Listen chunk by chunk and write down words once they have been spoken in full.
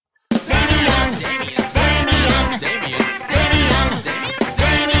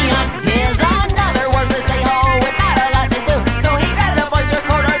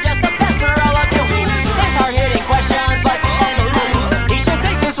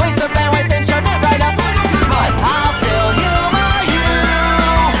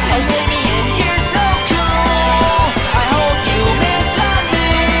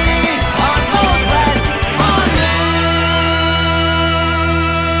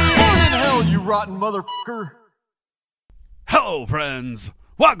rotten motherfucker. Hello, friends.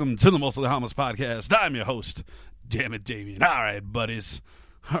 Welcome to the Mostly Harmless Podcast. I'm your host, Damn it, Damien. All right, buddies.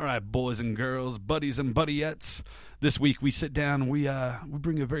 All right, boys and girls, buddies and buddiettes. This week we sit down. We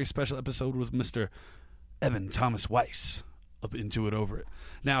bring a very special episode with Mr. Evan Thomas Weiss of Into It Over It.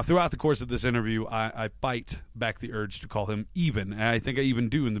 Now, throughout the course of this interview, I fight back the urge to call him Even, and I think I even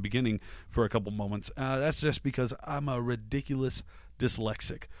do in the beginning for a couple moments. That's just because I'm a ridiculous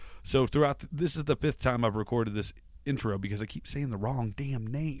dyslexic. So this is the fifth time I've recorded this intro because I keep saying the wrong damn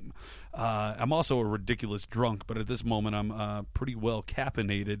name. I'm also a ridiculous drunk, but at this moment I'm pretty well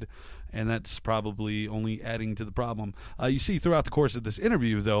caffeinated, and that's probably only adding to the problem. You see, throughout the course of this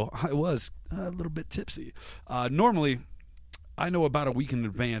interview, though, I was a little bit tipsy. Normally, I know about a week in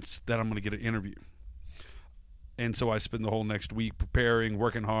advance that I'm going to get an interview. And so I spend the whole next week preparing,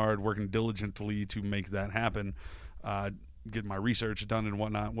 working hard, working diligently to make that happen, get my research done and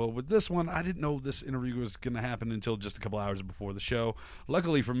whatnot. Well, with this one, I didn't know this interview was going to happen until just a couple hours before the show.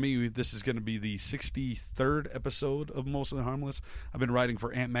 Luckily for me, this is going to be the 63rd episode of Mostly Harmless. I've been writing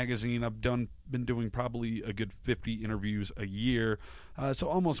for Ant Magazine. I've been doing probably a good 50 interviews a year, so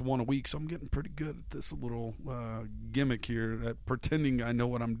almost one a week. So I'm getting pretty good at this little gimmick here, at pretending I know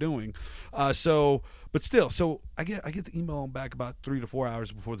what I'm doing. But still, so I get the email back about 3 to 4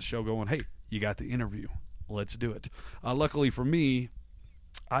 hours before the show going, hey, you got the interview. Let's do it. Luckily for me,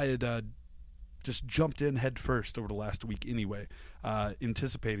 I had just jumped in head first over the last week anyway,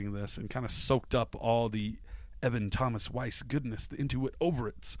 anticipating this, and kind of soaked up all the Evan Thomas Weiss goodness, the Into It Over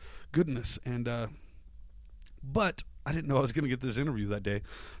It's goodness. But I didn't know I was going to get this interview that day.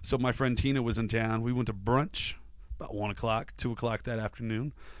 So my friend Tina was in town. We went to brunch about 1 o'clock, 2 o'clock that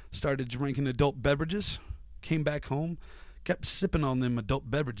afternoon, started drinking adult beverages, came back home, kept sipping on them adult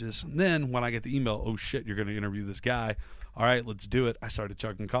beverages. And then when I get the email, oh shit, you're going to interview this guy. All right, let's do it. I started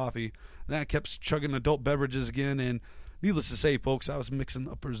chugging coffee. And then I kept chugging adult beverages again. And needless to say, folks, I was mixing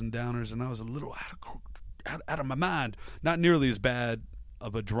uppers and downers, and I was a little out of my mind. Not nearly as bad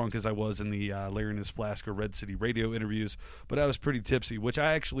of a drunk as I was in the Larry and His Flask or Red City Radio interviews, but I was pretty tipsy, which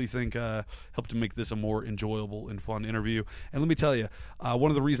I actually think helped to make this a more enjoyable and fun interview. And let me tell you, one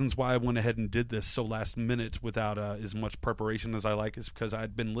of the reasons why I went ahead and did this so last minute without as much preparation as I like is because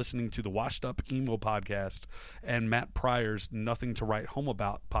I'd been listening to the Washed Up Emo podcast and Matt Pryor's Nothing to Write Home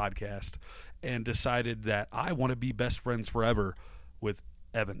About podcast, and decided that I want to be best friends forever with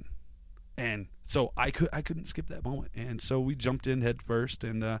Evan. And so I couldn't skip that moment. And so we jumped in head first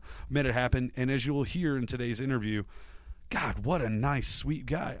and made it happen. And as you will hear in today's interview, God, what a nice, sweet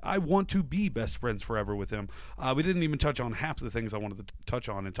guy. I want to be best friends forever with him. We didn't even touch on half of the things I wanted to touch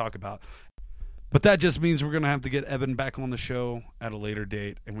on and talk about. But that just means we're going to have to get Evan back on the show at a later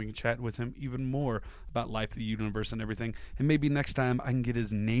date, and we can chat with him even more about life, the universe, and everything. And maybe next time I can get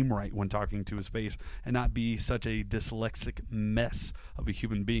his name right when talking to his face and not be such a dyslexic mess of a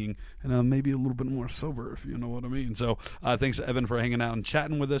human being, and maybe a little bit more sober, if you know what I mean. So thanks to Evan for hanging out and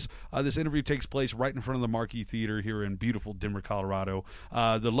chatting with us. This interview takes place right in front of the Marquee Theater here in beautiful Denver, Colorado.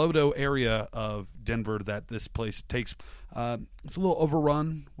 The Lodo area of Denver that this place takes, it's a little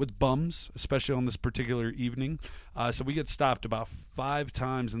overrun with bums, especially on this particular evening. So we get stopped about 5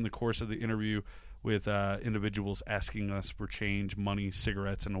 times in the course of the interview with individuals asking us for change, money,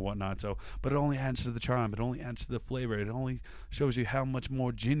 cigarettes, and whatnot. But it only adds to the charm. It only adds to the flavor. It only shows you how much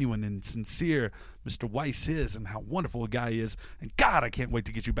more genuine and sincere Mr. Weiss is and how wonderful a guy he is. And God, I can't wait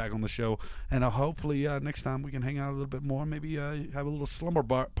to get you back on the show. And hopefully next time we can hang out a little bit more. Maybe have a little slumber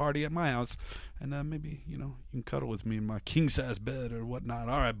party at my house. And maybe, you can cuddle with me in my king-size bed or whatnot.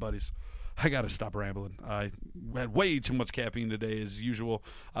 All right, buddies. I got to stop rambling. I had way too much caffeine today as usual.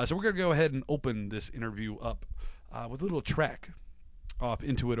 So we're going to go ahead and open this interview up with a little track off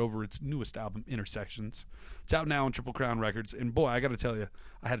Into It Over its newest album, Intersections. It's out now on Triple Crown Records. And boy, I got to tell you,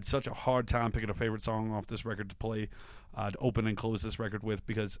 I had such a hard time picking a favorite song off this record to play, to open and close this record with,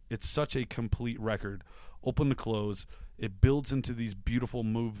 because it's such a complete record. Open to close. It builds into these beautiful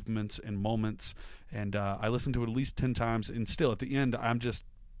movements and moments. And I listened to it at least 10 times. And still, at the end, I'm just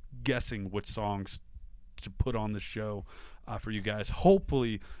guessing which songs to put on the show for you guys.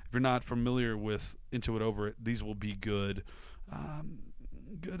 Hopefully, if you're not familiar with Into It Over It, these will be good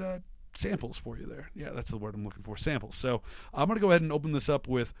samples for you there. Yeah, that's the word I'm looking for, samples. So I'm going to go ahead and open this up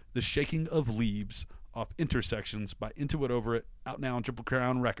with The Shaking of Leaves off Intersections by Into It Over It, out now on Triple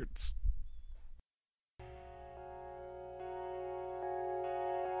Crown Records.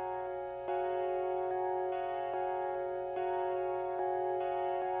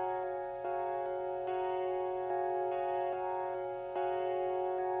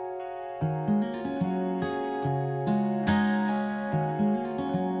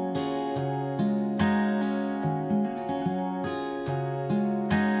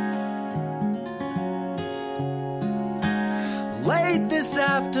 Late this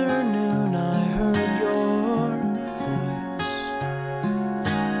afternoon I heard your voice.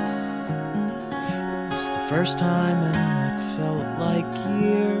 It was the first time in what felt like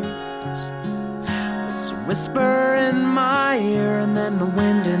years. It was a whisper in my ear and then the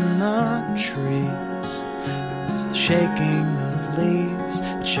wind in the trees. It was the shaking of leaves.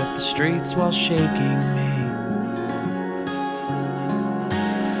 It shook the streets while shaking me.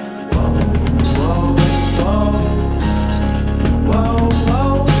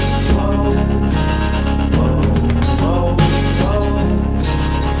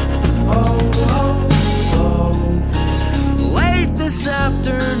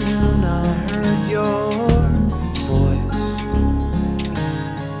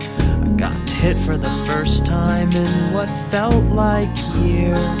 For the first time in what felt like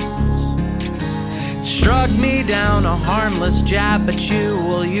years, it struck me down, a harmless jab at you.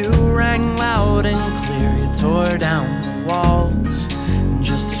 Well, you rang loud and clear. You tore down the walls, and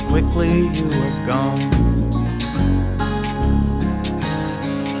just as quickly you were gone.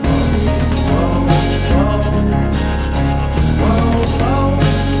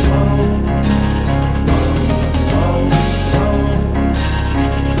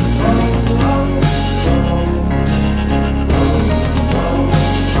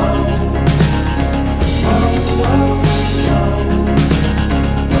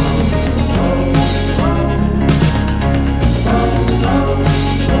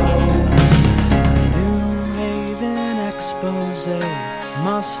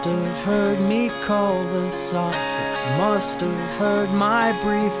 Must have heard me call this awful. Must have heard my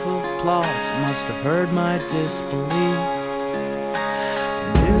brief applause. Must have heard my disbelief.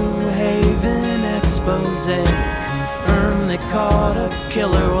 The New Haven expose confirmed they caught a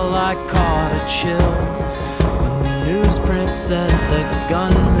killer. Well, I caught a chill when the newsprint said the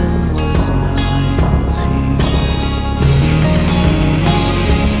gunman was 19.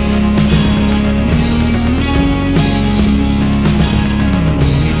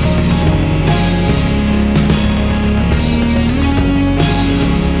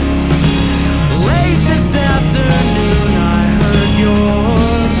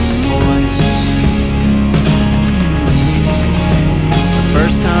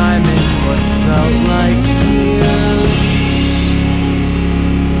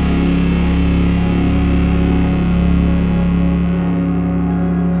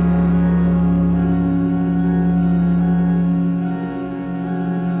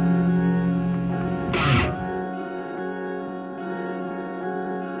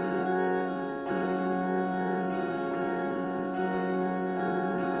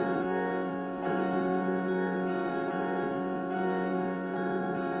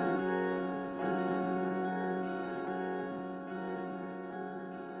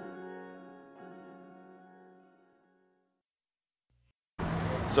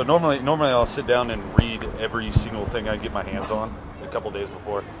 So normally I'll sit down and read every single thing I get my hands on a couple days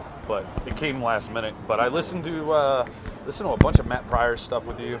before, but it came last minute. But I listened to a bunch of Matt Pryor's stuff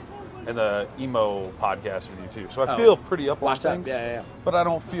with you and the emo podcast with you too. So I feel pretty up on things. Yeah. But I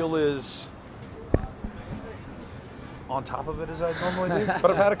don't feel as on top of it as I normally do.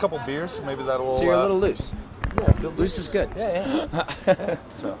 But I've had a couple beers, so maybe that'll. So you're a little loose. Yeah, I feel loose is good. Yeah.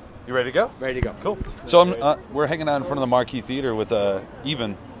 So. You ready to go? Ready to go. Cool. So we're hanging out in front of the Marquee Theater with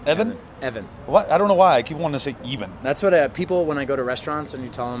Evan. What? I don't know why I keep wanting to say Even. That's what people, when I go to restaurants and you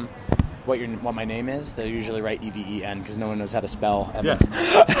tell them what my name is, they usually write EVEN because no one knows how to spell Evan.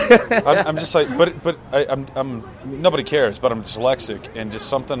 Yeah. I'm just like, but I'm nobody cares. But I'm dyslexic, and just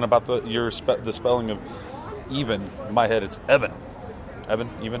something about the spelling of even in my head, it's Evan,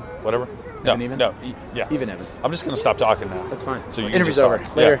 even, whatever. No, Even? No, yeah. Even Evan. I'm just going to stop talking now. That's fine. So interview's over.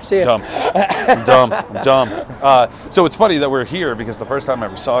 Later. Yeah, See ya. I'm dumb. So it's funny that we're here because the first time I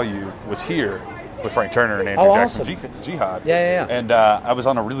ever saw you was here with Frank Turner and Andrew Jackson Jihad. Yeah. And I was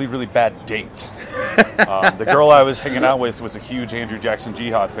on a really, really bad date. The girl I was hanging out with was a huge Andrew Jackson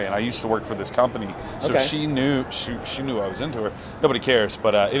Jihad fan. I used to work for this company, so she knew I was into her. Nobody cares,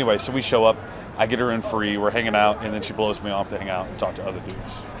 but anyway, so we show up. I get her in free. We're hanging out, and then she blows me off to hang out and talk to other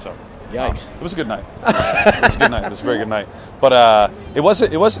dudes. So. Yikes. It was a good night. It was a very good night. But it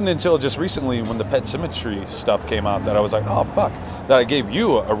wasn't until just recently when the Pet Symmetry stuff came out that I was like, oh, fuck, that I gave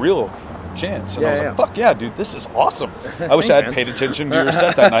you a real chance. And I was like, fuck yeah, dude, this is awesome. I wish I had paid attention to your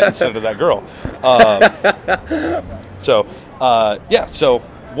set that night instead of that girl. So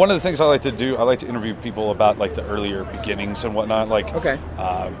one of the things I like to do, I like to interview people about like the earlier beginnings and whatnot. Like, okay.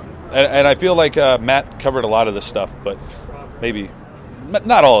 And I feel like Matt covered a lot of this stuff, but maybe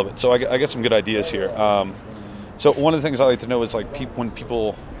not all of it. So I get some good ideas here. So one of the things I like to know is like when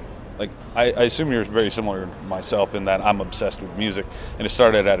people like I assume you're very similar to myself in that I'm obsessed with music, and it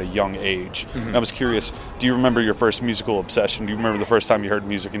started at a young age. Mm-hmm. And I was curious, do you remember your first musical obsession? Do you remember the first time you heard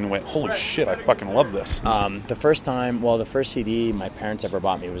music and you went, holy shit, I fucking love this? The first CD my parents ever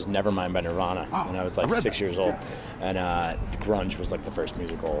bought me was Nevermind by Nirvana when I was like 6 years old, and grunge was like the first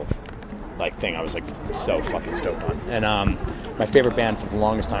musical thing I was like so fucking stoked on. And my favorite band for the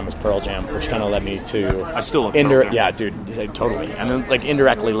longest time was Pearl Jam, which kind of led me to I still love Pearl Jam. Yeah, dude, totally. And then like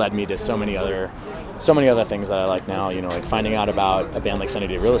indirectly led me to so many other things that I like now, you know, like finding out about a band like Sunny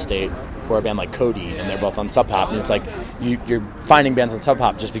Day Real Estate or a band like Codeine, and they're both on Sub Pop, and it's like you're finding bands on Sub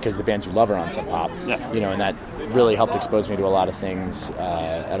Pop just because the bands you love are on Sub Pop. Yeah. You know, and that really helped expose me to a lot of things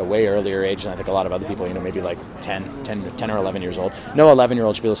at a way earlier age than I think a lot of other people, you know, maybe like 10 or 11 years old. No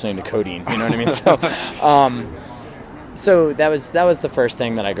 11-year-old should be listening to Codeine, you know what I mean? So that was the first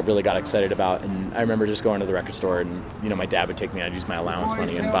thing that I really got excited about, and I remember just going to the record store, and you know, my dad would take me. I'd use my allowance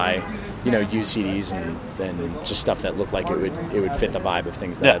money and buy, you know, used CDs and just stuff that looked like it would fit the vibe of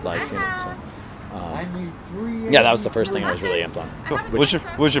things that I'd liked. You know, so yeah, that was the first thing I was really amped on. Cool.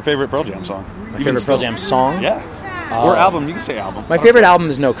 What was your favorite Pearl Jam song? My favorite Pearl Jam song? Yeah. Or album? You can say album. My favorite album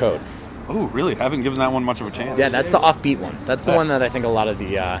is No Code. Oh, really? I haven't given that one much of a chance. Yeah, that's the offbeat one. That's the one that I think a lot of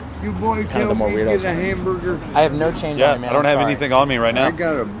the You boy, kind of the more weirdos. get a hamburger. I have no change on me, man. I don't I'm have sorry. anything on me right now. I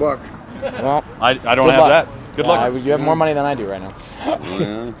got a buck. Well, I don't good have luck. that. Good luck. You have more money than I do right now.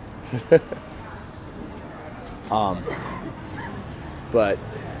 Yeah. But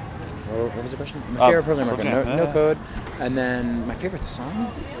what was the question? My favorite Pearl Jam Pearl record, Jam, no yeah. Code, and then my favorite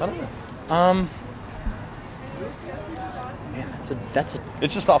song. I don't know. Man, that's a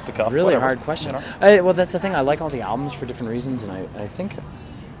It's just off the cuff. really whatever. hard question. You know? Well, that's the thing. I like all the albums for different reasons, and I think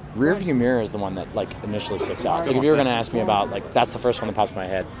Rearview Mirror is the one that like initially sticks out. So if you were going to ask me about like, that's the first one that pops in my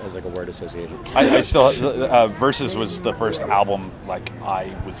head as like a word association. I still Versus was the first album. Like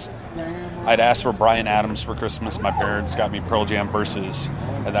I'd asked for Bryan Adams for Christmas. My parents got me Pearl Jam Versus,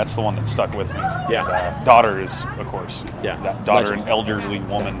 and that's the one that stuck with me. Yeah. And, Daughter is, of course. Yeah. That Daughter, Legend. an elderly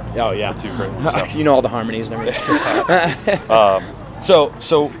woman. Oh yeah, The two great ones, so. You know all the harmonies and everything.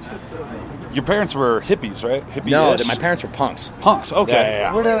 So your parents were hippies, right? No, my parents were punks. Punks. Okay.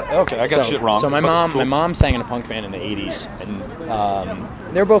 Yeah. Okay, I got shit wrong. So my but mom, it's cool. my mom sang in a punk band in the '80s,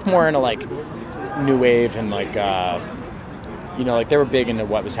 and they were both more into like new wave and like you know, like they were big into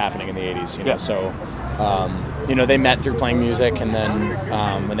what was happening in the '80s. You know, Yeah. so you know, they met through playing music, and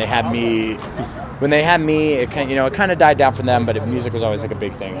then when they had me, it kind of died down for them. But music was always like a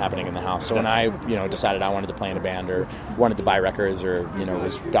big thing happening in the house. So when I, you know, decided I wanted to play in a band or wanted to buy records or, you know,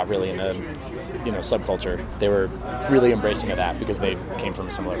 got really into, you know, subculture, they were really embracing of that because they came from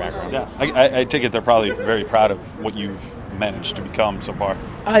a similar background. Yeah, I take it they're probably very proud of what you've managed to become so far.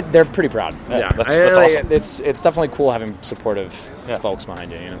 They're pretty proud. Yeah, that's awesome. It's definitely cool having supportive Yeah. folks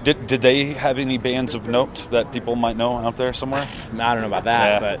behind you. You know, Did they have any bands of note that people might know out there somewhere? I don't know about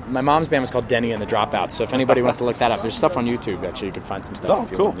that, Yeah. but my mom's band was called Denny and the Dropouts. So if anybody wants to look that up, there's stuff on YouTube. Actually, you could find some stuff. Oh,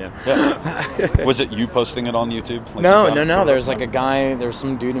 if you cool. want, yeah. Yeah. Was it you posting it on YouTube? Like No. you found- There's like a guy. There's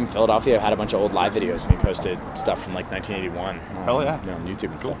some dude in Philadelphia who had a bunch of old live videos, and he posted stuff from like 1981. Hell yeah. On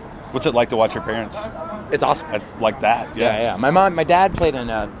YouTube and Cool. stuff. What's it like to watch your parents It's awesome. like that? Yeah. My dad played in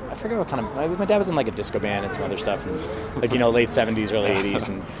I forget what kind of. My dad was in like a disco band and some other stuff, and like, you know, late '70s, early '80s,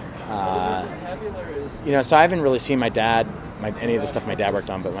 and you know, so I haven't really seen my dad. Any of the stuff my dad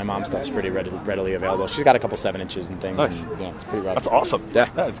worked on, but my mom's stuff's pretty readily available. She's got a couple 7-inches and things. Nice. And, yeah, it's pretty rad. That's awesome. Yeah.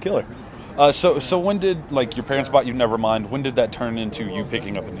 It's killer. So when did, like, your parents bought you Nevermind? When did that turn into you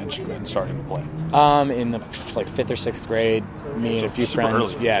picking up an instrument and starting to play? In the like 5th or 6th grade, me and a few super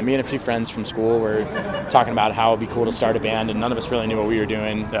friends. early. Yeah, me and a few friends from school were talking about how it'd be cool to start a band, and none of us really knew what we were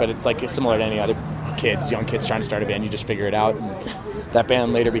doing. Yeah. But it's like similar to any other young kids trying to start a band. You just figure it out. And that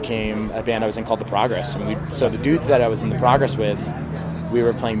band later became a band I was in called The Progress, and so the dudes that I was in The Progress with, we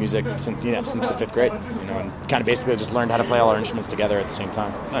were playing music since the 5th grade, you know, and kind of basically just learned how to play all our instruments together at the same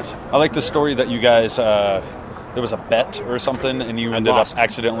time. Nice. I like the story that you guys, there was a bet or something, and you ended lost. up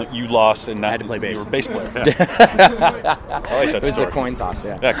accidentally, you lost, and I had to play bass. You were a bass player. Yeah. I like that It was story. a coin toss,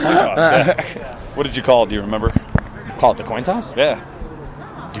 yeah. Yeah, coin toss. Yeah. What did you call it? Do you remember? Call it the coin toss? Yeah.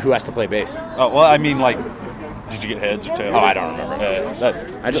 Who has to play bass? Oh, well, I mean, like, did you get heads or tails? Oh, I don't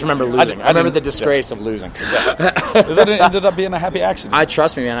remember. I just remember losing. I remember the disgrace of losing. Then it ended up being a happy accident.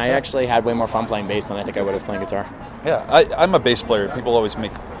 Trust me, man. I actually had way more fun playing bass than I think I would have playing guitar. Yeah, I'm a bass player. People always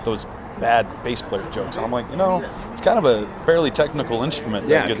make those bad bass player jokes, and I'm like, you know, it's kind of a fairly technical instrument.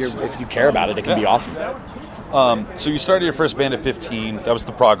 Yeah, That gets, if you care about it, it can be awesome. So you started your first band at 15. That was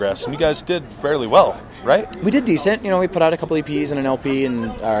The Progress, and you guys did fairly well, right? We did decent. You know, we put out a couple EPs and an LP, and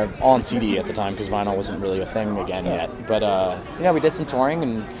all on CD at the time because vinyl wasn't really a thing again yet. But you know, we did some touring,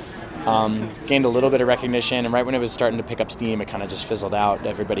 and Gained a little bit of recognition, and right when it was starting to pick up steam, it kind of just fizzled out.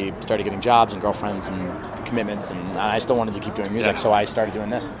 Everybody started getting jobs and girlfriends and commitments, and I still wanted to keep doing music, so I started doing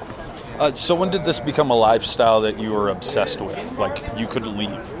this. So when did this become a lifestyle that you were obsessed with? Like, you couldn't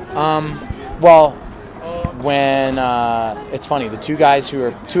leave? Well, when it's funny, two of the guys who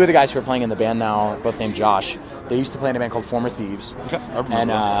are playing in the band now, both named Josh. They used to play in a band called Former Thieves, Okay, I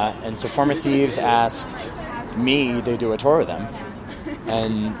remember. And so Former Thieves asked me to do a tour with them,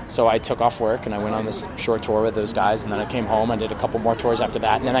 and so I took off work and I went on this short tour with those guys, and then I came home. I did a couple more tours after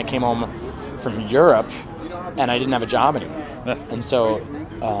that, and then I came home from Europe, and I didn't have a job anymore, and so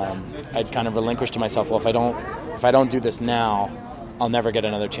I'd kind of relinquished to myself, well, if I don't do this now, I'll never get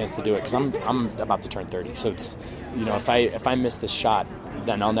another chance to do it, because I'm about to turn 30. So it's, if I miss this shot,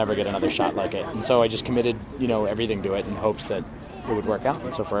 then I'll never get another shot like it. And so I just committed, everything to it in hopes that it would work out.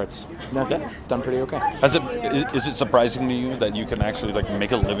 And so far, it's done pretty okay. Is it surprising to you that you can actually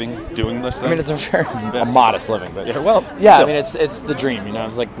make a living doing this thing? I mean, it's a modest living, but still. I mean, it's the dream.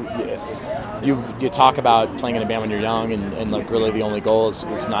 It's like you talk about playing in a band when you're young, and like really the only goal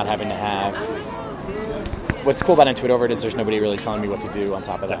is not having to have. What's cool about Intuit Over It is there's nobody really telling me what to do on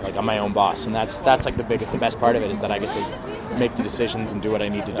top of that. Like, I'm my own boss, and that's like the best part of it, is that I get to make the decisions and do what I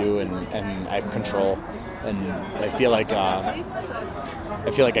need to do, and I have control, and I feel like I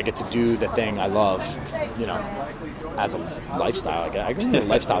get to do the thing I love, as a lifestyle. I guess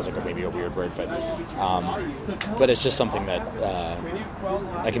lifestyle is maybe a weird word, but it's just something that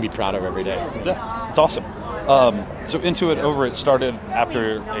I can be proud of every day. Yeah, it's awesome. So Intuit Over It started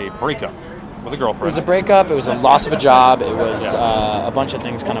after a breakup with a girlfriend. It was a breakup. It was a loss of a job. It was a bunch of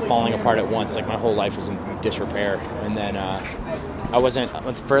things kind of falling apart at once. Like, my whole life was in disrepair. And then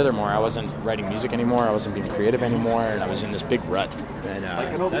furthermore, I wasn't writing music anymore. I wasn't being creative anymore. And I was in this big rut. And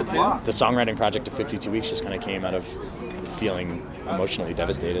the songwriting project of 52 Weeks just kind of came out of feeling emotionally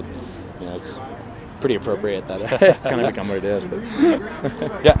devastated. It's pretty appropriate that it's kind of become what it is. But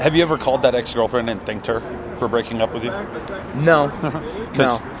yeah, have you ever called that ex-girlfriend and thanked her for breaking up with you? No,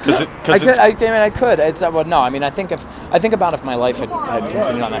 no. I could. I think about if my life had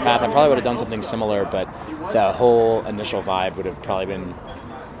continued on that path, I probably would have done something similar. But the whole initial vibe would have probably been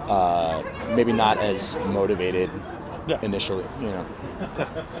maybe not as motivated initially.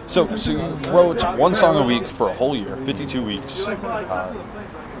 So you wrote one song a week for a whole year, 52 weeks.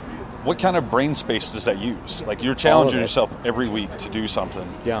 What kind of brain space does that use? Like, you're challenging yourself every week to do something.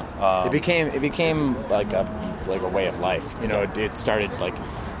 Yeah, it became like a way of life. It started like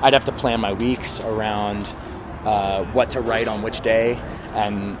I'd have to plan my weeks around what to write on which day,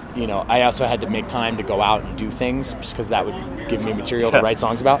 and I also had to make time to go out and do things, because that would give me material to write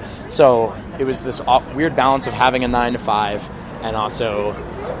songs about. So it was this weird balance of having a 9 to 5 and also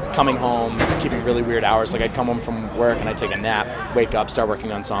coming home, keeping really weird hours. Like, I'd come home from work and I'd take a nap, wake up, start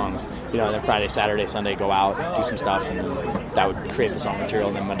working on songs. And then Friday, Saturday, Sunday, go out, do some stuff, and then that would create the song material.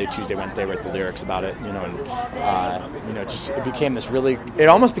 And then Monday, Tuesday, Wednesday, write the lyrics about it. It became this really. It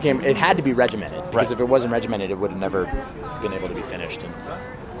almost became. It had to be regimented, because if it wasn't regimented, it would have never been able to be finished.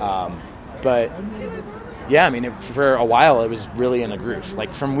 But yeah, I mean, for a while, it was really in a groove.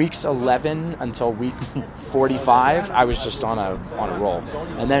 Like, from weeks 11 until week 45, I was just on a roll.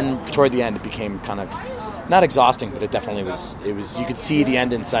 And then toward the end, it became kind of not exhausting, but it definitely was. It was. You could see the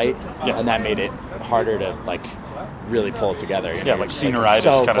end in sight, and that made it harder to really pull it together. Like senioritis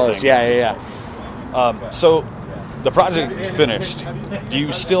so kind close. of thing. Yeah. So the project finished. Do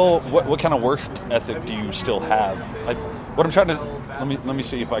you still? What kind of work ethic do you still have? What I'm trying to let me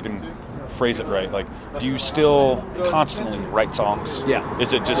see if I can phrase it right. Like, do you still constantly write songs? Yeah.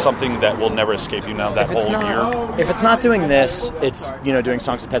 Is it just something that will never escape you now, that whole year? If it's not doing this, it's, doing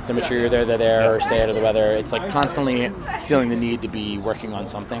songs with Pet Symmetry, or They're There, or Stay Out of the Weather. It's like constantly feeling the need to be working on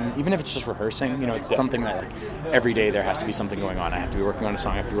something, even if it's just rehearsing. It's something that, like, every day there has to be something going on. I have to be working on a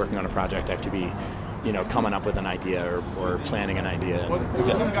song, I have to be working on a project, I have to be coming up with an idea or planning an idea.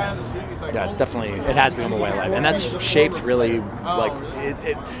 It's definitely, it has become a way of life. And that's shaped really, like,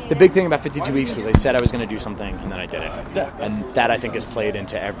 the big thing about 52 Weeks was I said I was going to do something, and then I did it. Yeah. And that, I think, has played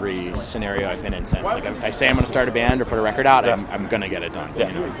into every scenario I've been in since. Like, if I say I'm going to start a band or put a record out, I'm going to get it done. Yeah.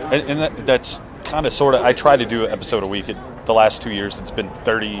 And that's kind of sort of, I try to do an episode a week. The last 2 years, it's been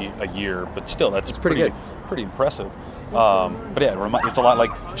 30 a year, but still, that's pretty good. Pretty impressive. But yeah, it's a lot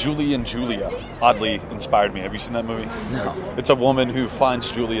like Julie and Julia. Oddly inspired me. Have you seen that movie? No. It's a woman who finds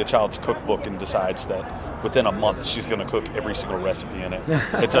Julia Child's cookbook and decides that within a month she's going to cook every single recipe in it.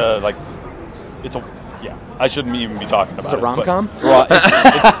 Yeah. I shouldn't even be talking about it. It's a rom-com?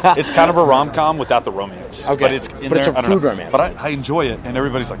 It's kind of a rom-com without the romance. Okay. But it's a food romance. But I enjoy it, and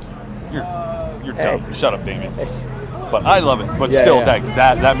everybody's like, you're dumb. Shut up, Damien. but I love it. But still,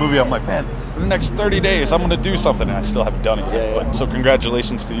 that movie, I'm like, man, for the next 30 days, I'm going to do something, and I still haven't done it yet. But so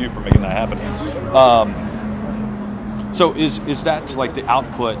congratulations to you for making that happen. So is that like the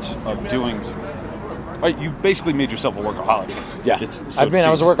output of doing? You basically made yourself a workaholic. Yeah, I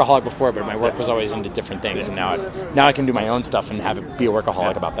was a workaholic before, but my work was always into different things, and now I can do my own stuff and have it be a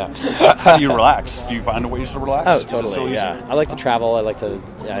workaholic about that. How do you relax? Do you find ways to relax? Oh, totally. Yeah, I like to travel. I like to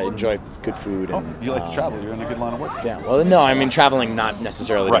enjoy good food. And, you like to travel? You're in a good line of work. Yeah. Well, no, I mean traveling, not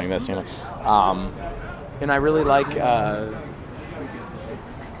necessarily doing this. And I really like.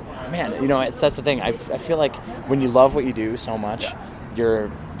 Man, that's the thing. I feel like when you love what you do so much,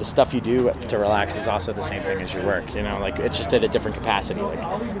 the stuff you do to relax is also the same thing as your work. Like it's just at a different capacity. Like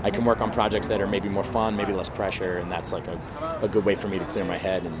I can work on projects that are maybe more fun, maybe less pressure, and that's like a good way for me to clear my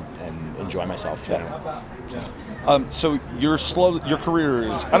head and enjoy myself. So your career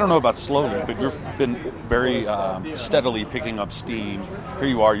is, I don't know about slowly, but you've been very steadily picking up steam. Here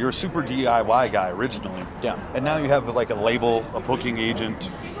you are. You're a super DIY guy originally. Yeah. And now you have like a label, a booking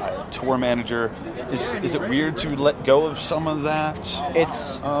agent, a tour manager. Is it weird to let go of some of that?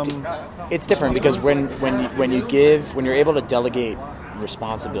 It's different because when you're able to delegate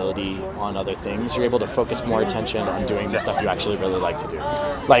responsibility on other things, you're able to focus more attention on doing the stuff you actually really like to do.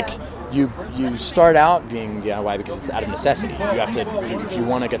 Like you start out being DIY because it's out of necessity. You have to, if you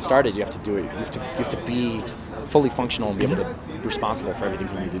want to get started, you have to do it. You have to be fully functional and be able to be responsible for everything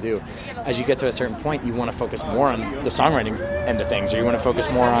you need to do. As you get to a certain point, you want to focus more on the songwriting end of things, or you want to focus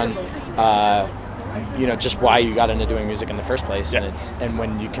more on just why you got into doing music in the first place. Yeah. And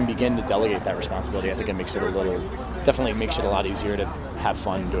when you can begin to delegate that responsibility, I think it makes it definitely makes it a lot easier to have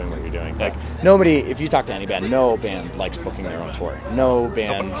fun doing what you're doing. Like if you talk to any band, no band likes booking their own tour. No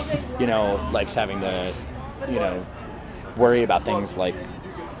band, likes having to, worry about things like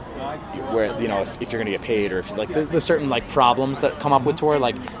where if you're going to get paid, or if like the certain like problems that come up with tour,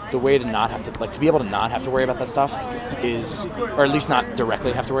 like the way to not have to, like, to be able to not have to worry about that stuff is, or at least not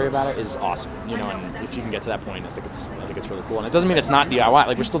directly have to worry about it, is awesome. And if you can get to that point, I think it's really cool. And it doesn't mean it's not DIY.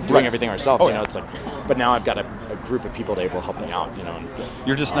 Like we're still doing everything ourselves. It's like, but now I've got a group of people to able to help me out. And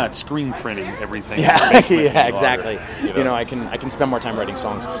you're just not screen printing everything. Yeah, exactly. I can spend more time writing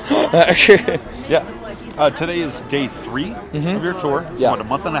songs. Yeah. Today is day 3 of your tour. It's a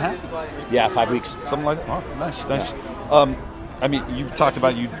month and a half? Yeah, 5 weeks. Something like that. Oh, nice. Yeah. I mean, you've talked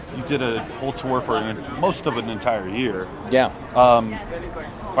about you did a whole tour for most of an entire year. Yeah.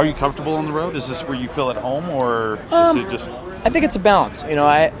 Are you comfortable on the road? Is this where you feel at home, or is it just... I think it's a balance.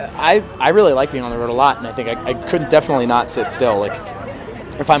 I really like being on the road a lot, and I think I could definitely not sit still. Like,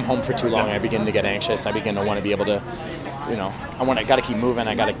 if I'm home for too long, I begin to get anxious. I begin to want to be able to, I got to keep moving.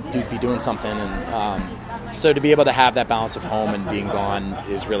 I got to be doing something, and so to be able to have that balance of home and being gone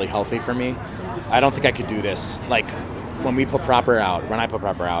is really healthy for me. I don't think I could do this. Like, when I put Proper out,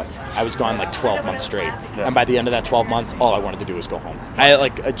 I was gone like 12 months straight. Yeah. And by the end of that 12 months, all I wanted to do was go home. I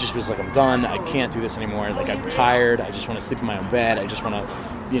just was like, I'm done. I can't do this anymore. Like, I'm tired. I just want to sleep in my own bed. I just want to,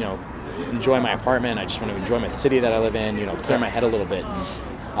 enjoy my apartment. I just want to enjoy my city that I live in, clear my head a little bit.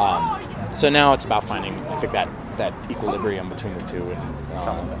 And, so now it's about finding, I think, that equilibrium between the two.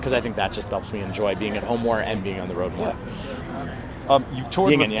 Because I think that just helps me enjoy being at home more and being on the road more. You've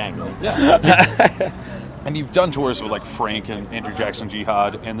toured Yin and yang. Yeah. And you've done tours with like Frank and Andrew Jackson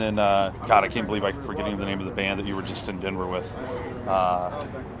Jihad, and then God, I can't believe I'm forgetting the name of the band that you were just in Denver with.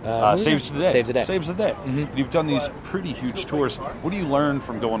 Saves the Day. Saves the Day. Mm-hmm. And you've done these pretty huge tours. What do you learn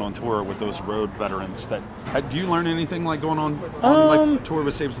from going on tour with those road veterans? Do you learn anything like going on like tour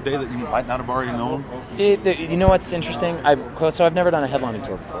with Saves the Day that you might not have already known? You know what's interesting? I've never done a headlining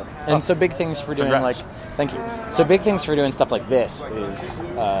tour before, and so big things for doing thank you. So big things for doing stuff like this is.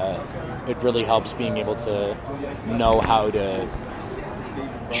 It really helps being able to know how to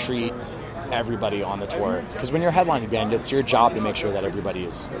treat everybody on the tour. Because when you're a headlining band, it's your job to make sure that everybody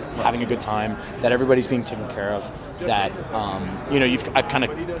is having a good time, that everybody's being taken care of, that, I've kind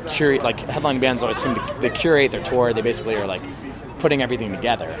of curate, like, headlining bands always seem to, they curate their tour, they basically are, like, putting everything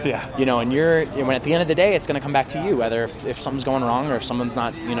together. Yeah. And when at the end of the day, it's going to come back to you, whether if something's going wrong, or if someone's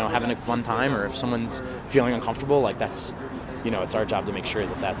not, having a fun time, or if someone's feeling uncomfortable, like, that's... it's our job to make sure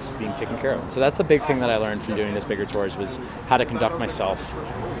that that's being taken care of. So that's a big thing that I learned from doing this bigger tours, was how to conduct myself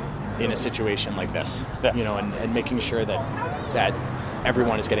in a situation like this. Yeah. And making sure that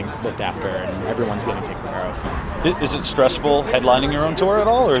everyone is getting looked after and everyone's getting taken care of. Is it stressful headlining your own tour at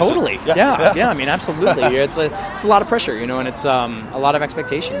all? Or totally. Is it, yeah. I mean, absolutely. It's a lot of pressure, and it's a lot of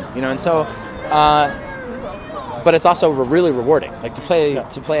expectation, and so. But it's also really rewarding, like to play a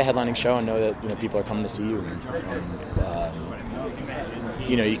headlining show and know that people are coming to see you, and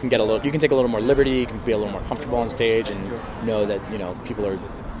you can take a little more liberty, you can be a little more comfortable on stage, and know that people are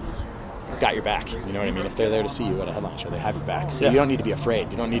got your back. You know what I mean? If they're there to see you at a headline show, they have your back. So you don't need to be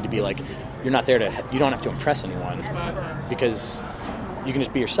afraid. You don't need to be like, you're not there to. You don't have to impress anyone, because you can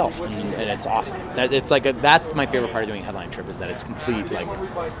just be yourself, and it's awesome. That's my favorite part of doing a headline trip, is that it's complete. Like,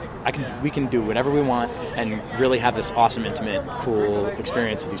 we can do whatever we want and really have this awesome, intimate, cool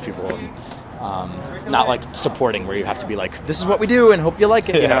experience with these people. And, not like supporting, where you have to be like, this is what we do and hope you like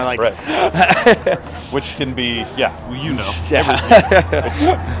it. Right. Which can be, it's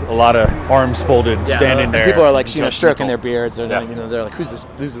a lot of arms folded, standing there. And people are like, stroking their beards, or they're like, who's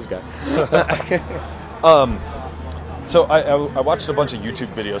this guy? So I watched a bunch of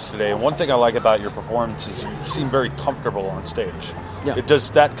YouTube videos today, and one thing I like about your performance is you seem very comfortable on stage. Yeah. Does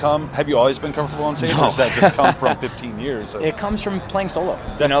that come? Have you always been comfortable on stage, or does that just come from 15 years? It comes from playing solo.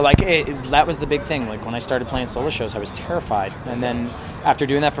 That was the big thing. Like, when I started playing solo shows, I was terrified, and then after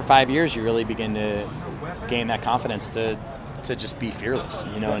doing that for 5 years, you really begin to gain that confidence to just be fearless,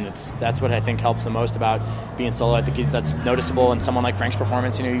 and that's what I think helps the most about being solo. I think that's noticeable in someone like Frank's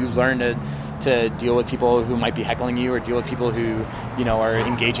performance. You learn to deal with people who might be heckling you, or deal with people who are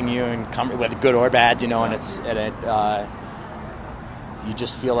engaging you, and whether good or bad, and you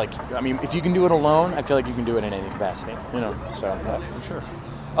just feel like, if you can do it alone, I feel like you can do it in any capacity, so. Yeah, for sure.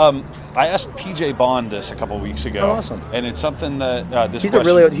 I asked PJ Bond this a couple weeks ago. Oh, awesome. And it's something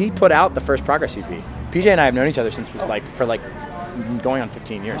that he put out the first Progress EP. PJ and I have known each other since for going on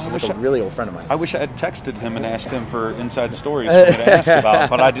 15 years. He's a really old friend of mine. I wish I had texted him and asked him for inside stories for me to ask about,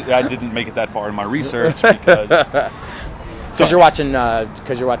 but I didn't make it that far in my research because you're watching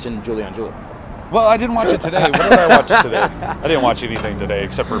Julie on Julie. Well, I didn't watch it today. What did I watch today? I didn't watch anything today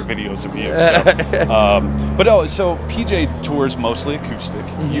except for videos of you. So PJ tours mostly acoustic.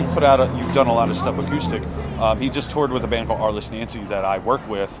 Mm-hmm. You've done a lot of stuff acoustic. He just toured with a band called Arliss Nancy that I work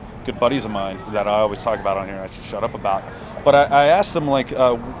with, good buddies of mine that I always talk about on here and I should shut up about. But I asked him,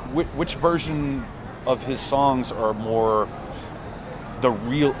 which version of his songs are more the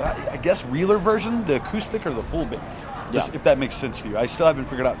real, I guess, realer version, the acoustic or the full band? Yeah. If that makes sense to you. I still haven't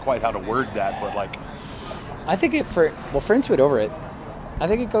figured out quite how to word that, but I think for Into It Over It, I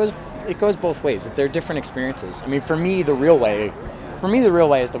think it goes both ways. They're different experiences. For me, the real way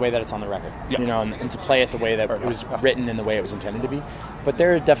is the way that it's on the record. Yeah. And to play it the way that it was written and the way it was intended to be. But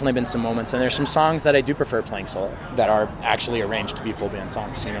there have definitely been some moments, and there's some songs that I do prefer playing solo that are actually arranged to be full band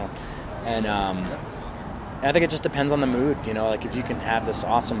songs, And I think it just depends on the mood, if you can have this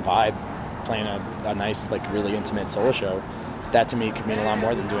awesome vibe playing a nice, really intimate solo show, that to me could mean a lot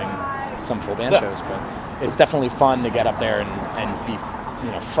more than doing some full band shows. But it's definitely fun to get up there and be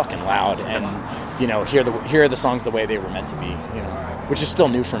fucking loud and hear the songs the way they were meant to be, which is still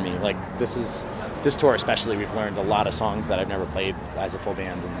new for me. This tour especially, we've learned a lot of songs that I've never played as a full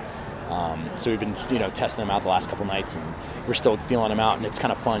band, and so we've been testing them out the last couple nights, and we're still feeling them out, and it's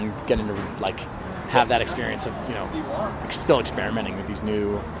kind of fun getting to have that experience of still experimenting with these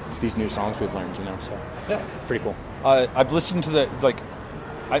new songs we've learned, so it's pretty cool. I've listened to the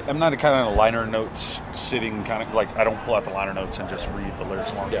I'm not a kind of liner notes sitting kind of I don't pull out the liner notes and just read the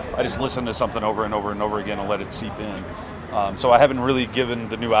lyrics along. Yeah. I just listen to something over and over and over again and let it seep in. So I haven't really given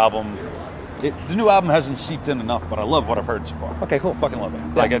the new album. The new album hasn't seeped in enough, but I love what I've heard so far. Okay, cool. Fucking love it.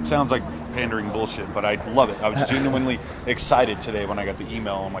 Yeah. It sounds like pandering bullshit, but I love it. I was genuinely excited today when I got the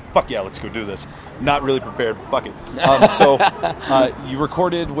email. I'm like, fuck yeah, let's go do this. Not really prepared, fuck it. So you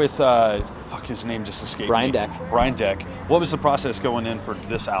recorded with, fuck, his name just escaped Brian me. Deck. Brian Deck. What was the process going in for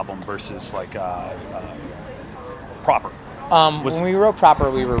this album versus Proper? When we wrote Proper,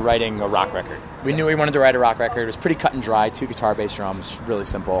 we were writing a rock record. We knew we wanted to write a rock record. It was pretty cut and dry, 2 guitar, bass, drums, really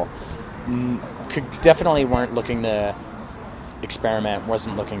simple. Definitely weren't looking to experiment,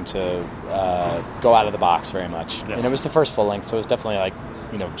 wasn't looking to go out of the box very much. Yeah. And it was the first full length, so it was definitely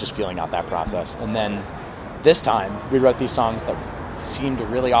just feeling out that process. And then this time, we wrote these songs that seemed to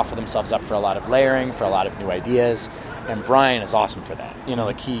really offer themselves up for a lot of layering, for a lot of new ideas. And Brian is awesome for that.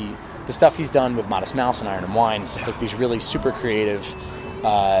 The stuff he's done with Modest Mouse and Iron and Wine, it's just these really super creative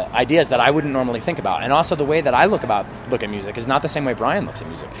ideas that I wouldn't normally think about. And also the way that I look at music is not the same way Brian looks at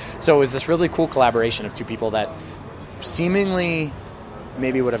music. So it was this really cool collaboration of two people that seemingly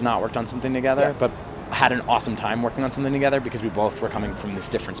maybe would have not worked on something together, but had an awesome time working on something together because we both were coming from this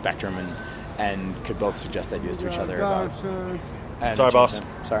different spectrum and could both suggest ideas to each other about. Sorry, boss.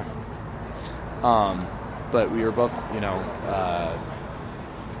 Sorry. But we were both,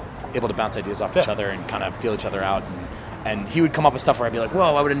 able to bounce ideas off each other and kind of feel each other out And he would come up with stuff where I'd be like,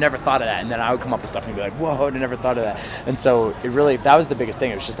 whoa, I would have never thought of that. And then I would come up with stuff and he'd be like, whoa, I would have never thought of that. And so that was the biggest thing.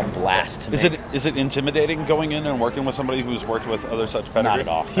 It was just a blast to make. Is it intimidating going in and working with somebody who's worked with other such pedigree? Not at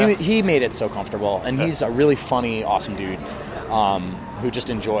all. He made it so comfortable. And he's a really funny, awesome dude who just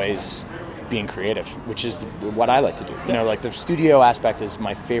enjoys being creative, which is what I like to do. You know, like the studio aspect is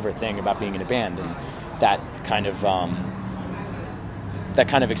my favorite thing about being in a band, and that kind of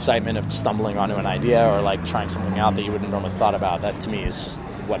excitement of stumbling onto an idea or like trying something out that you wouldn't normally thought about. That to me is just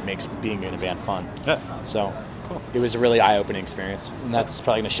what makes being in a band fun. Yeah. So cool. It was a really eye-opening experience, and that's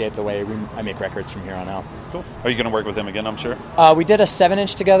probably going to shape the way I make records from here on out. Cool. Are you going to work with him again? I'm sure. We did a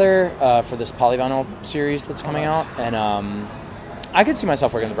 7-inch together for this polyvinyl series that's coming out, and I could see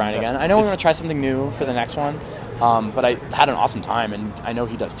myself working with Brian again. I know we're going to try something new for the next one, but I had an awesome time, and I know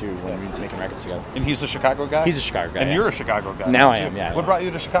he does too when we're making records together. And he's a Chicago guy? He's a Chicago guy. And you're a Chicago guy. Now I am, yeah. What brought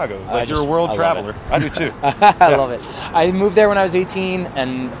you to Chicago? Like you're a world traveler. I do too. I love it. I moved there when I was 18,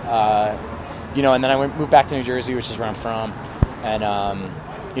 and and then I moved back to New Jersey, which is where I'm from, and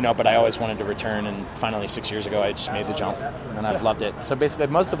but I always wanted to return, and finally 6 years ago I just made the jump, and I've loved it. So basically,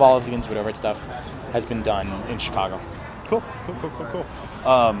 most of all of the Into It Over It stuff has been done in Chicago. Cool.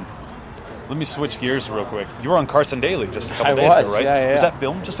 Let me switch gears real quick. You were on Carson Daly just a couple days ago, right? Yeah. Was that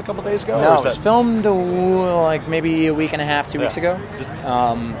filmed just a couple days ago? No, it was filmed like maybe a week and a half, 2 weeks ago.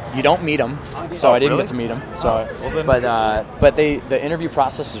 You don't meet him, so I didn't get to meet him. So, but the interview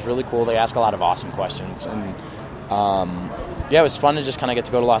process is really cool. They ask a lot of awesome questions, and it was fun to just kind of get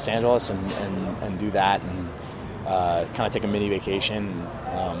to go to Los Angeles and do that, and kind of take a mini vacation.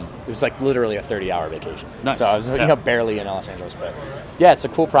 It was like literally a 30-hour vacation. Nice. So I was barely in Los Angeles, but yeah, it's a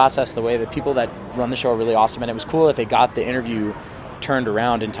cool process. The way the people that run the show are really awesome, and it was cool that they got the interview turned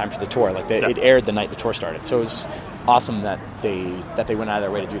around in time for the tour. Like it aired the night the tour started, so it was awesome that they went out of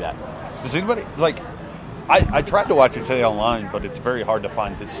their way to do that. Does anybody I tried to watch it today online, but it's very hard to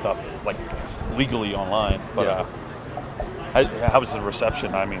find his stuff like legally online. But how was the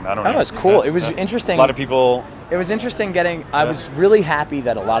reception? I mean, I don't know. It was cool. It was interesting. A lot of people. It was interesting getting. I was really happy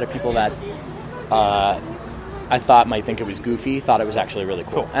that a lot of people that I thought might think it was goofy thought it was actually really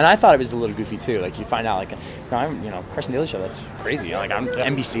cool. And I thought it was a little goofy too. Like you find out, like I'm, Carson Daly show. That's crazy. Like I'm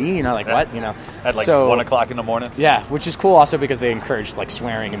NBC. What? At like 1 o'clock in the morning. Yeah, which is cool also because they encouraged like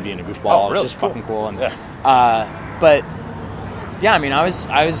swearing and being a goofball. Really? It's just fucking cool. And but. Yeah, I mean, I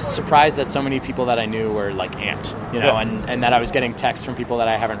was surprised that so many people that I knew were like amped, and that I was getting texts from people that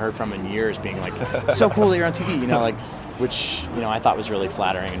I haven't heard from in years, being like, "So cool that you're on TV," which I thought was really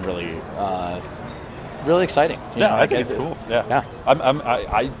flattering and really, really exciting. I think it's cool. Yeah.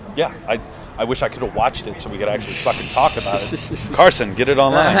 I wish I could have watched it so we could actually fucking talk about it. Carson, get it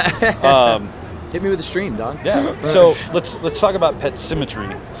online. Hit me with a stream, dog. Yeah. So let's talk about Pet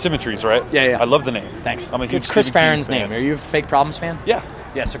Symmetries, right? Yeah. I love the name. Thanks. I'm a huge It's Chris Stephen Farron's King fan. name. Are you a Fake Problems fan? Yeah.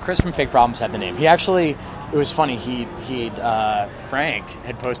 Yeah. So Chris from Fake Problems had the name. He actually, it was funny. Frank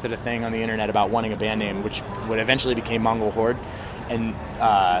had posted a thing on the internet about wanting a band name, which would eventually became Mongol Horde, and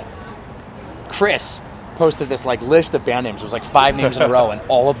Chris posted this like list of band names. It was like 5 names in a row, and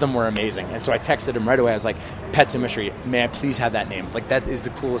all of them were amazing. And so I texted him right away. I was like, Pet Symmetry, may I please have that name? Like, that is the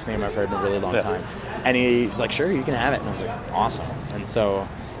coolest name I've heard in a really long time. And he was like, sure, you can have it. And I was like, awesome. And so,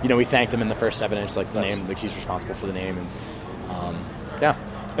 we thanked him in the first 7-inch, like the name, like he's responsible for the name. And yeah.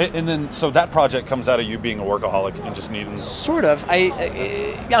 And then, so that project comes out of you being a workaholic and just needing... Sort of.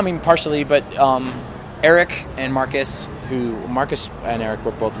 I mean, partially, but Eric and Marcus and Eric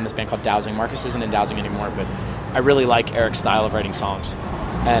were both in this band called Dowsing. Marcus isn't in Dowsing anymore, but I really like Eric's style of writing songs.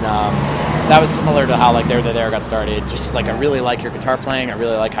 And that was similar to how like There got started. Just like, I really like your guitar playing. I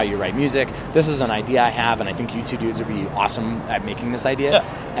really like how you write music. This is an idea I have, and I think you two dudes would be awesome at making this idea.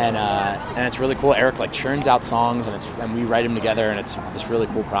 Yeah. And it's really cool. Eric like churns out songs, and we write them together, and it's this really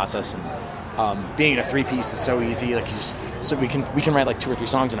cool process. And being in a 3-piece is so easy. Like so we can write like 2 or 3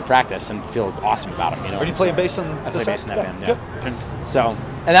 songs in a practice and feel awesome about them. Are you playing bass in I play bass in that band. Good. Yeah. So,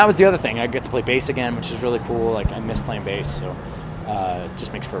 and that was the other thing. I get to play bass again, which is really cool. Like I miss playing bass, so it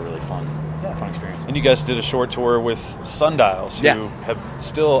just makes for a really fun experience. And you guys did a short tour with Sundials, who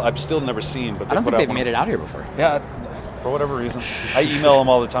I've still never seen, but I don't think they've made it out here before. Yeah, for whatever reason. I email them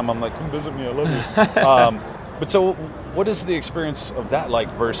all the time. I'm like, come visit me. I love you. But so, what is the experience of that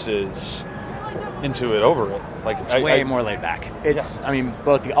like versus Into It Over It? Like, it's way more laid back. I mean,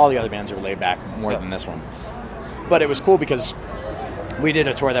 all the other bands are laid back more than this one. But it was cool because we did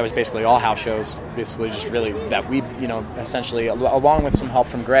a tour that was basically all house shows, basically just really that we, essentially, along with some help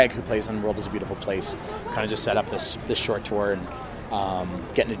from Greg, who plays on World is a Beautiful Place, kind of just set up this short tour and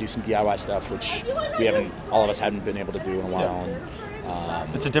getting to do some DIY stuff, which all of us hadn't been able to do in a while. And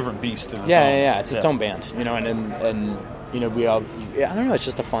it's a different beast. It's its own band, and we all, I don't know, it's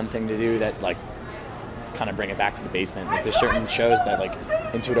just a fun thing to do that, like, kind of bring it back to the basement. Like, there's certain shows that, like,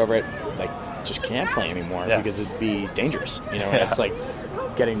 Into It Over It, like, just can't play anymore because it'd be dangerous, And it's like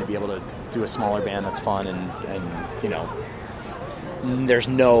getting to be able to do a smaller band that's fun and there's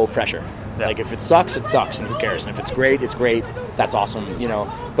no pressure. Yeah. Like, if it sucks, and who cares? And if it's great, that's awesome,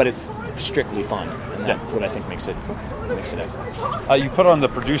 but it's strictly fun, and that's what I think makes it excellent. You put on the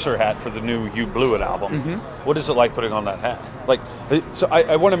producer hat for the new You Blew It album. Mm-hmm. What is it like putting on that hat? Like, so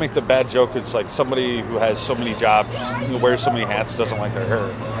I want to make the bad joke, it's like somebody who has so many jobs, who wears so many hats, doesn't like their hair,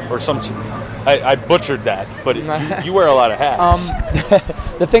 or I butchered that, but you wear a lot of hats.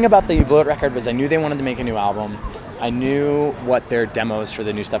 The thing about the You Blew It record was I knew they wanted to make a new album. I knew what their demos for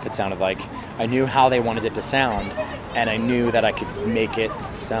the new stuff had sounded like. I knew how they wanted it to sound, and I knew that I could make it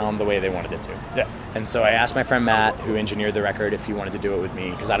sound the way they wanted it to. Yeah. And so I asked my friend Matt, who engineered the record, if he wanted to do it with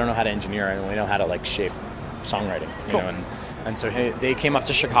me, because I don't know how to engineer. I only know how to, like, shape songwriting. Cool. And so they came up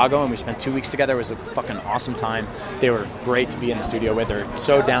to Chicago, and we spent 2 weeks together. It was a fucking awesome time. They were great to be in the studio with. They're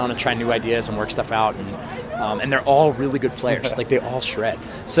so down to try new ideas and work stuff out, and they're all really good players. Like, they all shred.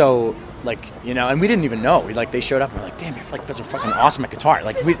 So, like, and we didn't even know. They showed up and we're like, damn, you guys are fucking awesome at guitar.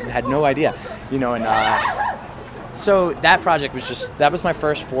 Like, we had no idea, so that project that was my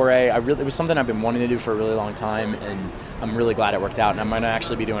first foray. It was something I've been wanting to do for a really long time, and I'm really glad it worked out. And I'm going to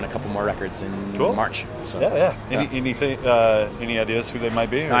actually be doing a couple more records in March. So, yeah. Any ideas who they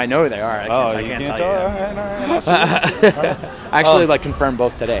might be? Or? I know who they are. I can't tell you. All right. I actually confirmed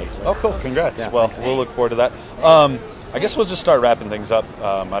both today. So. Oh, cool. Congrats. Yeah, well, thanks. We'll look forward to that. I guess we'll just start wrapping things up.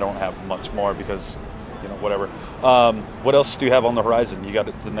 I don't have much more because, whatever. What else do you have on the horizon? You got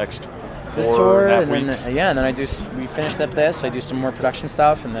the next this 4.5 tour, and weeks? Then we finished up this. I do some more production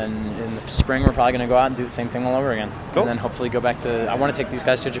stuff, and then in the spring we're probably going to go out and do the same thing all over again. Cool. And then hopefully go back to. I want to take these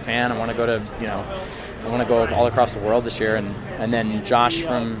guys to Japan. I want to go to I want to go all across the world this year, and then Josh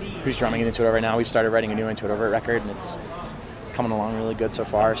who's drumming in Into It Over It now. We've started writing a new Into It Over It record, and it's coming along really good so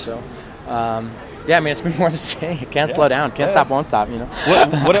far. So. It's been more the same. Can't slow down. Can't stop, won't stop.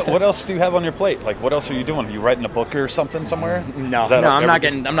 What else do you have on your plate? Like, what else are you doing? Are you writing a book or something somewhere? No, I'm not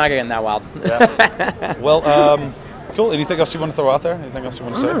getting that wild. Yeah. Well, cool. Anything else you want to throw out there? Anything else you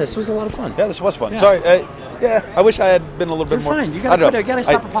want to say? No, this was a lot of fun. Yeah, this was fun. Yeah. Sorry. I wish I had been a little bit more. You're fine. You gotta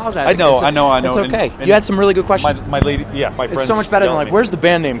stop apologizing. I know. It's okay. And you had some really good questions. My lady, my friends. It's so much better than like, where's the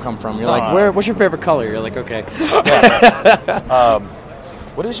band name come from? You're like, what's your favorite color? You're like, okay.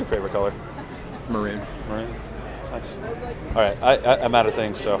 What is your favorite color? Maroon. Nice. All right, I'm out of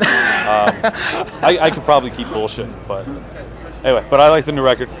things, so I could probably keep bullshitting, but anyway. But I like the new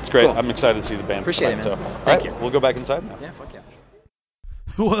record. It's great. Cool. I'm excited to see the band. Appreciate it, man. So, Thank you. We'll go back inside now. Yeah, fuck yeah.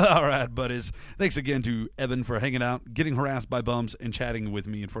 Well, all right, buddies. Thanks again to Evan for hanging out, getting harassed by bums, and chatting with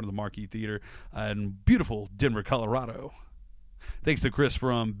me in front of the Marquee Theater in beautiful Denver, Colorado. Thanks to Chris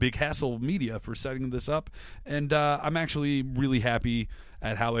from Big Hassle Media for setting this up. And I'm actually really happy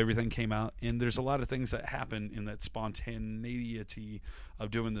at how everything came out. And there's a lot of things that happen in that spontaneity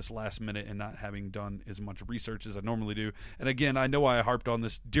of doing this last minute and not having done as much research as I normally do. And again, I know I harped on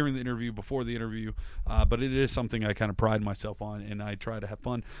this during the interview, before the interview, but it is something I kind of pride myself on, and I try to have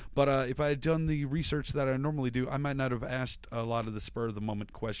fun. But if I had done the research that I normally do, I might not have asked a lot of the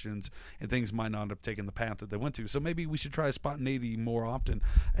spur-of-the-moment questions, and things might not have taken the path that they went to. So maybe we should try spontaneity more often.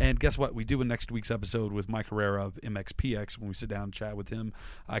 And guess what? We do in next week's episode with Mike Herrera of MXPX. When we sit down and chat with him,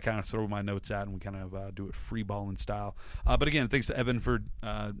 I kind of throw my notes out, and we kind of do it free balling style. But again, thanks to Evan for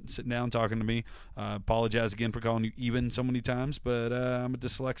sitting down talking to me. Apologize again for calling you Even so many times, but I'm a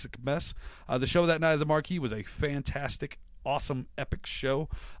dyslexic mess. The show that night at the Marquee was a fantastic, awesome, epic show.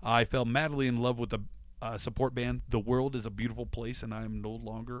 I fell madly in love with the support band. The world is a beautiful place, and I am no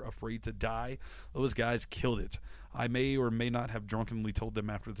longer afraid to die. Those guys killed it. I may or may not have drunkenly told them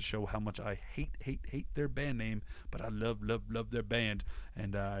after the show how much I hate their band name, but I love their band,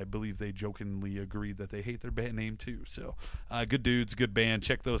 and I believe they jokingly agreed that they hate their band name too. So, good dudes, good band.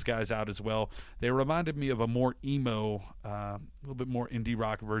 Check those guys out as well. They reminded me of a more emo, a little bit more indie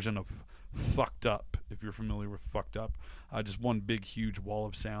rock version of Fucked Up, if you're familiar with Fucked Up. Just one big, huge wall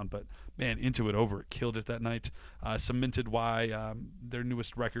of sound, but man, Into It Over It killed it that night. Cemented why their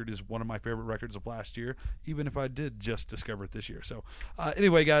newest record is one of my favorite records of last year, even if I did just discover it this year. So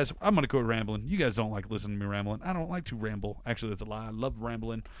anyway, guys, I'm going to quit rambling. You guys don't like listening to me rambling. I don't like to ramble. Actually, that's a lie. I love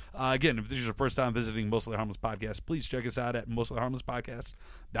rambling. Again, if this is your first time visiting Mostly Harmless Podcast, please check us out at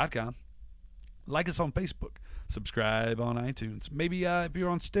mostlyharmlesspodcast.com. Like us on Facebook. Subscribe on iTunes. Maybe if you're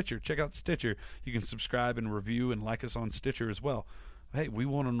on Stitcher, check out Stitcher. You can subscribe and review and like us on Stitcher as well. Hey, we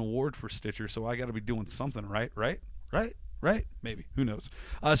won an award for Stitcher, so I got to be doing something right? right? Maybe. Who knows?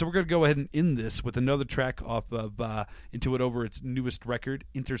 So we're going to go ahead and end this with another track off of Into It Over its newest record,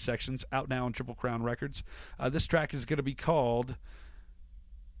 Intersections, out now on Triple Crown Records. This track is going to be called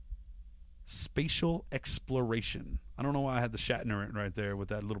Spatial Exploration. I don't know why I had the Shatner right there with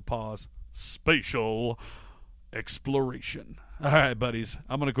that little pause. Spatial Exploration. All right, buddies.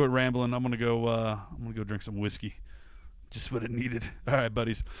 I'm going to quit rambling. I'm going to go drink some whiskey. Just what it needed. All right,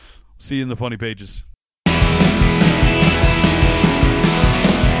 buddies. See you in the funny pages.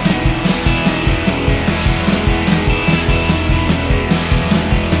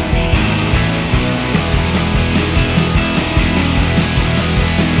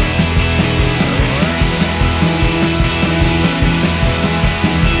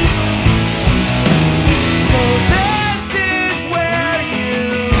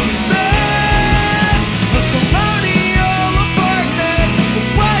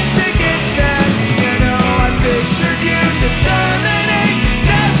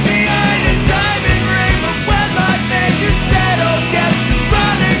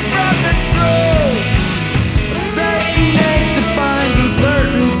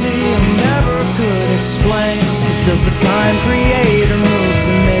 Does the time creator move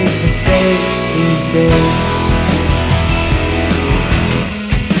to make mistakes these days?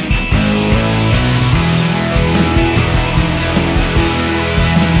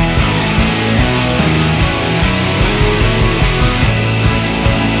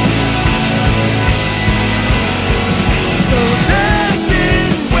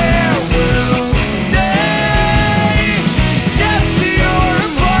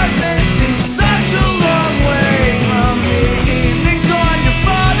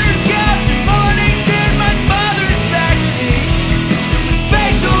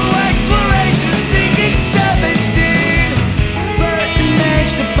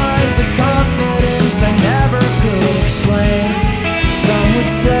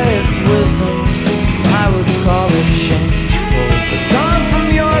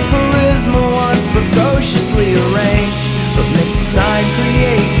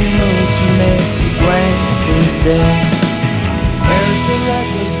 Where's the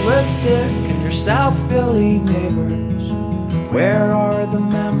reckless lipstick and your South Philly neighbors? Where are the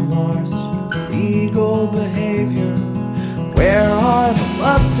memoirs of illegal behavior? Where are the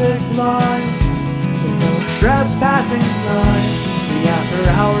lovesick lines? The no trespassing signs, the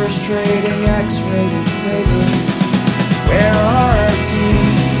after-hours trading X-rated flavors. Where are our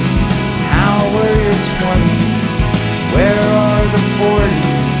teens? How were your 20s? Where are the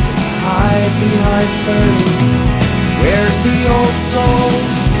 40s that hide behind 30? Where's the old soul?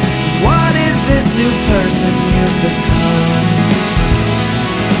 What is this new person you've become?